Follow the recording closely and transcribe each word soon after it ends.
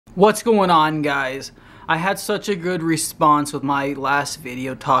What's going on, guys? I had such a good response with my last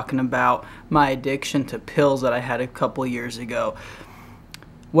video talking about my addiction to pills that I had a couple years ago.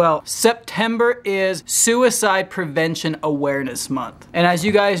 Well, September is Suicide Prevention Awareness Month. And as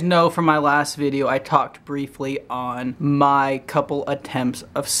you guys know from my last video, I talked briefly on my couple attempts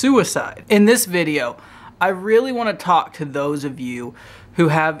of suicide. In this video, I really want to talk to those of you who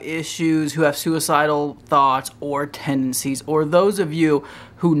have issues, who have suicidal thoughts or tendencies, or those of you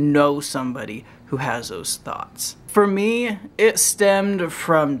who know somebody who has those thoughts. For me, it stemmed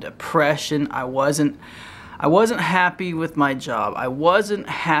from depression. I wasn't happy with my job. I wasn't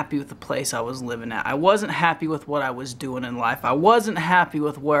happy with the place I was living at. I wasn't happy with what I was doing in life. I wasn't happy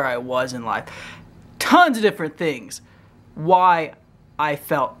with where I was in life. Tons of different things why I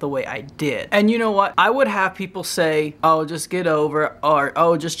felt the way I did. And you know what? I would have people say, oh, just get over it, or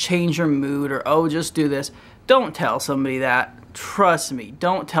oh, just change your mood, or oh, just do this. Don't tell somebody that. Trust me,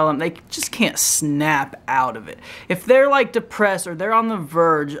 don't tell them. They just can't snap out of it. If they're like depressed or they're on the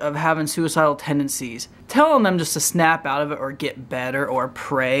verge of having suicidal tendencies, telling them just to snap out of it or get better or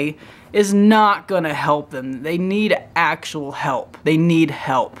pray is not gonna help them. They need actual help. They need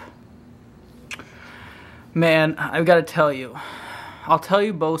help. Man, I've gotta tell you, I'll tell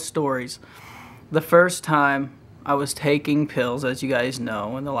you both stories. The first time I was taking pills, as you guys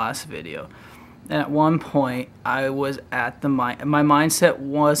know in the last video, and at one point I was at my mindset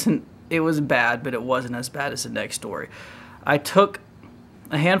wasn't, it was bad, but it wasn't as bad as the next story. I took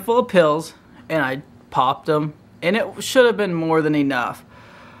a handful of pills and I popped them, and it should have been more than enough.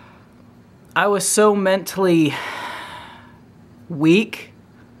 I was so mentally weak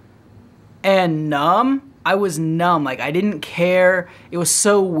and numb. I was numb, like I didn't care. It was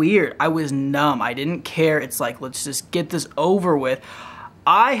so weird. I was numb. I didn't care. It's like, let's just get this over with.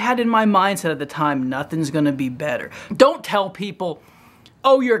 I had in my mindset at the time, nothing's gonna be better. Don't tell people,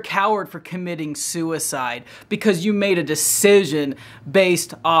 oh, you're a coward for committing suicide because you made a decision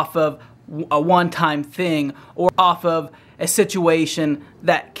based off of a one-time thing or off of a situation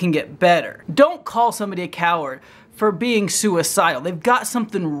that can get better. Don't call somebody a coward for being suicidal. They've got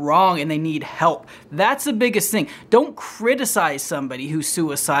something wrong and they need help. That's the biggest thing. Don't criticize somebody who's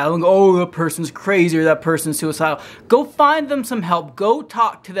suicidal and go, oh, that person's crazy or that person's suicidal. Go find them some help. Go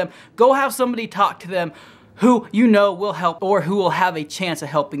talk to them. Go have somebody talk to them who you know will help or who will have a chance of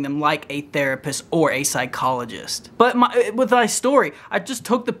helping them, like a therapist or a psychologist. But with my story, I just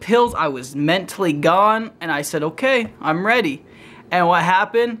took the pills. I was mentally gone and I said, okay, I'm ready. And what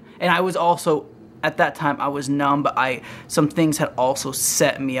happened, and I was also, at that time, I was numb, but some things had also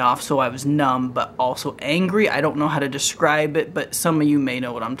set me off, so I was numb, but also angry. I don't know how to describe it, but some of you may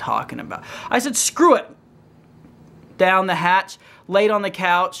know what I'm talking about. I said, screw it. Down the hatch, laid on the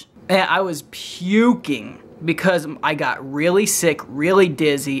couch, and I was puking because I got really sick, really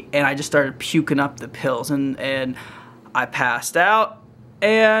dizzy, and I just started puking up the pills, and I passed out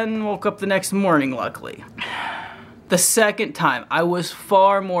and woke up the next morning, luckily. The second time, I was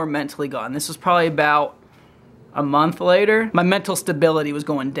far more mentally gone. This was probably about a month later. My mental stability was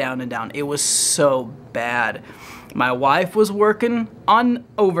going down and down. It was so bad. My wife was working on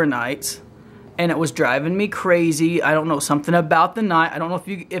overnights, and it was driving me crazy. I don't know, something about the night. I don't know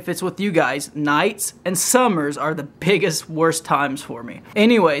if it's with you guys. Nights and summers are the biggest, worst times for me.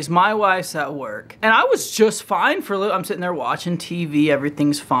 Anyways, my wife's at work, and I was just fine for a little. I'm sitting there watching TV,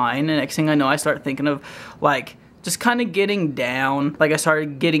 everything's fine, and next thing I know, I start thinking of like, just kind of getting down. Like I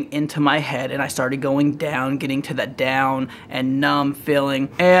started getting into my head and I started going down, getting to that down and numb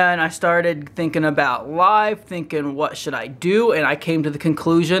feeling. And I started thinking about life, thinking what should I do? And I came to the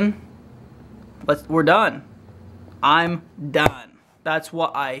conclusion, we're done. I'm done. That's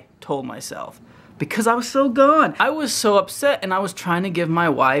what I told myself. Because I was so gone. I was so upset and I was trying to give my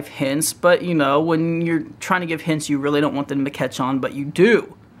wife hints, but you know, when you're trying to give hints, you really don't want them to catch on, but you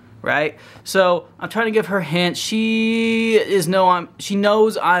do. Right? So I'm trying to give her hints. She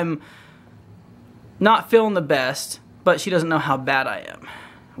knows I'm not feeling the best, but she doesn't know how bad I am.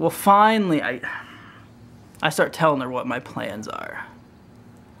 Well, finally, I start telling her what my plans are.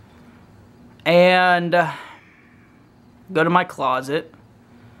 And go to my closet.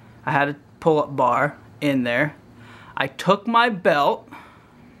 I had a pull-up bar in there. I took my belt,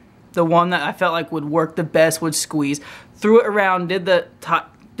 the one that I felt like would work the best, would squeeze, threw it around, did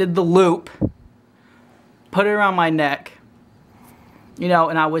the loop, put it around my neck, you know,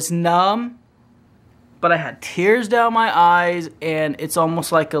 and I was numb, but I had tears down my eyes, and it's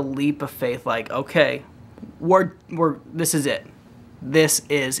almost like a leap of faith, like, okay, this is it. This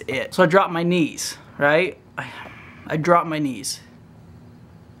is it. So I dropped my knees, right? I dropped my knees,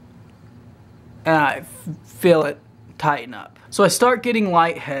 and I feel it tighten up. So I start getting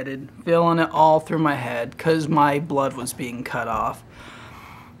lightheaded, feeling it all through my head because my blood was being cut off.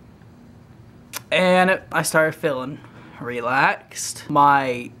 And I started feeling relaxed.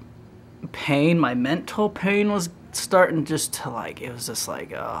 My pain, my mental pain was starting just to like, it was just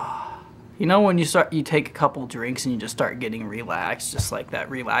like, you know when you take a couple drinks and you just start getting relaxed, just like that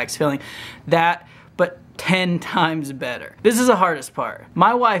relaxed feeling, that, but 10 times better. This is the hardest part.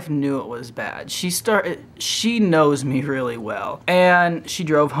 My wife knew it was bad. She knows me really well, and she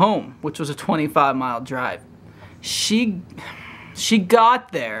drove home, which was a 25-mile drive. She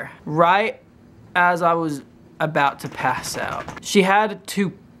got there right as I was about to pass out. She had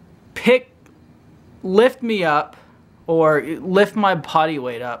to lift me up, or lift my body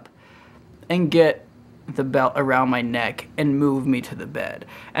weight up and get the belt around my neck and move me to the bed.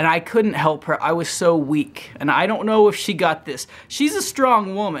 And I couldn't help her. I was so weak. And I don't know if she got this. She's a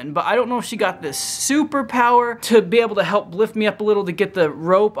strong woman, but I don't know if she got this superpower to be able to help lift me up a little to get the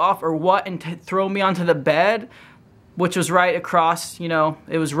rope off or what, and to throw me onto the bed, which was right across, you know,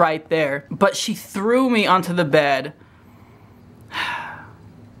 it was right there. But she threw me onto the bed.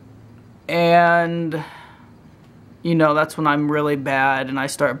 And you know, that's when I'm really bad and I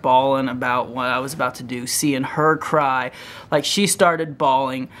start bawling about what I was about to do, seeing her cry. Like, she started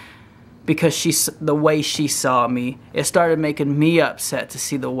bawling because the way she saw me. It started making me upset to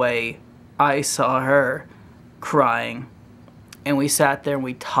see the way I saw her crying. And we sat there and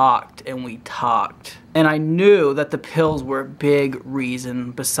we talked and we talked. And I knew that the pills were a big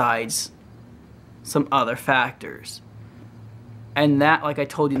reason besides some other factors. And that, like I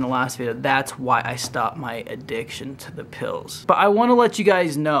told you in the last video, that's why I stopped my addiction to the pills. But I want to let you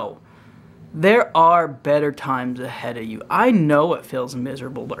guys know, there are better times ahead of you. I know it feels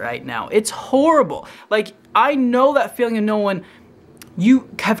miserable right now. It's horrible. Like, I know that feeling of knowing you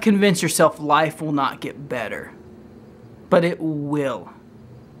have convinced yourself life will not get better. But it will.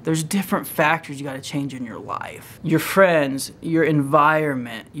 There's different factors you got to change in your life. Your friends, your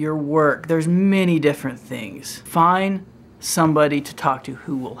environment, your work. There's many different things. Find somebody to talk to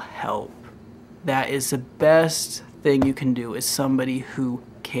who will help. That is the best thing you can do, is somebody who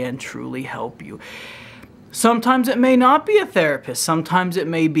can truly help you. Sometimes it may not be a therapist. Sometimes it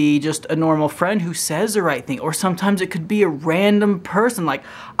may be just a normal friend who says the right thing. Or sometimes it could be a random person. Like,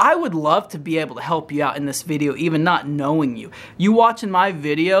 I would love to be able to help you out in this video, even not knowing you. You watching my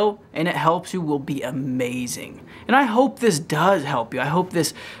video and it helps you will be amazing. And I hope this does help you. I hope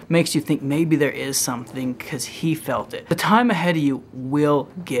this makes you think maybe there is something because he felt it. The time ahead of you will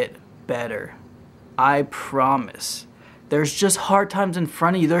get better. I promise. There's just hard times in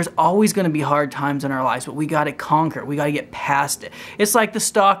front of you. There's always going to be hard times in our lives, but we got to conquer it. We got to get past it. It's like the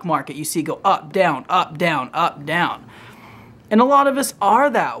stock market. You see it go up, down, up, down, up, down. And a lot of us are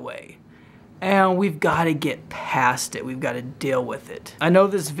that way. And we've got to get past it. We've got to deal with it. I know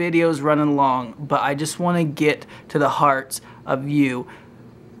this video is running long, but I just want to get to the hearts of you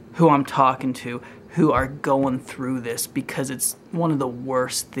who I'm talking to, who are going through this, because it's one of the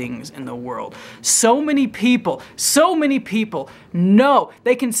worst things in the world. So many people know,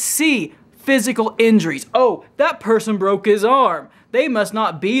 they can see physical injuries. Oh, that person broke his arm. They must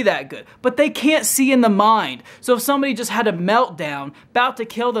not be that good. But they can't see in the mind. So if somebody just had a meltdown, about to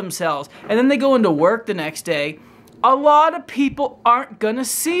kill themselves, and then they go into work the next day, a lot of people aren't gonna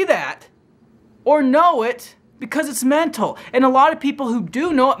see that or know it, because it's mental. And a lot of people who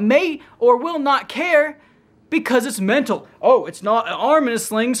do know it may or will not care because it's mental. Oh, it's not an arm in a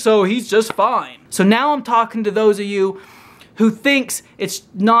sling, so he's just fine. So now I'm talking to those of you who thinks it's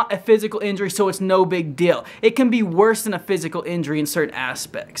not a physical injury, so it's no big deal. It can be worse than a physical injury in certain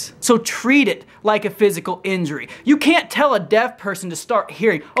aspects. So treat it like a physical injury. You can't tell a deaf person to start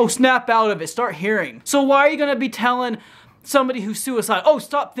hearing. Oh, snap out of it, start hearing. So why are you gonna be telling somebody who's suicidal, oh,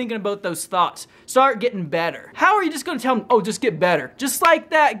 stop thinking about those thoughts, start getting better? How are you just gonna tell them, oh, just get better? Just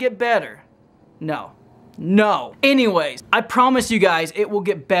like that, get better? No. No. Anyways, I promise you guys it will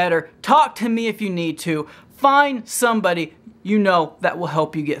get better. Talk to me if you need to. Find somebody you know that will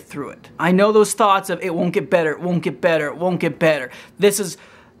help you get through it. I know those thoughts of it won't get better, it won't get better, it won't get better. This is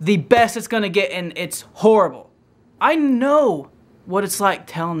the best it's gonna get and it's horrible. I know what it's like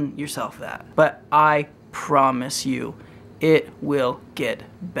telling yourself that, but I promise you, it will get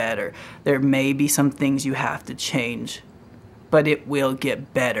better. There may be some things you have to change, but it will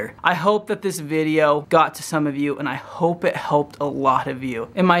get better. I hope that this video got to some of you, and I hope it helped a lot of you.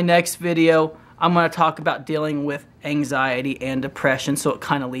 In my next video, I'm gonna talk about dealing with anxiety and depression, so it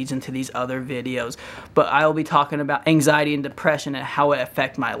kind of leads into these other videos. But I will be talking about anxiety and depression and how it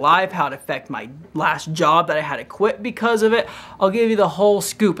affect my life, how it affect my last job that I had to quit because of it. I'll give you the whole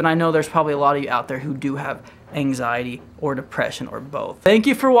scoop, and I know there's probably a lot of you out there who do have anxiety or depression or both. Thank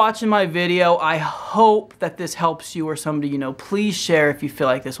you for watching my video. I hope that this helps you or somebody you know. Please share if you feel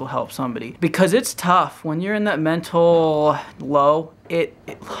like this will help somebody, because it's tough when you're in that mental low.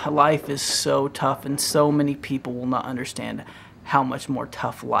 Life is so tough, and so many people will not understand how much more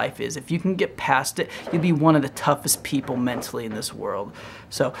tough life is. If you can get past it, you'll be one of the toughest people mentally in this world.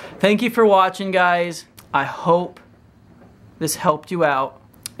 So thank you for watching, guys. I hope this helped you out,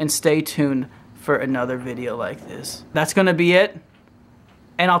 and stay tuned for another video like this. That's gonna be it,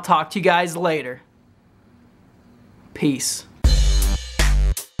 and I'll talk to you guys later. Peace.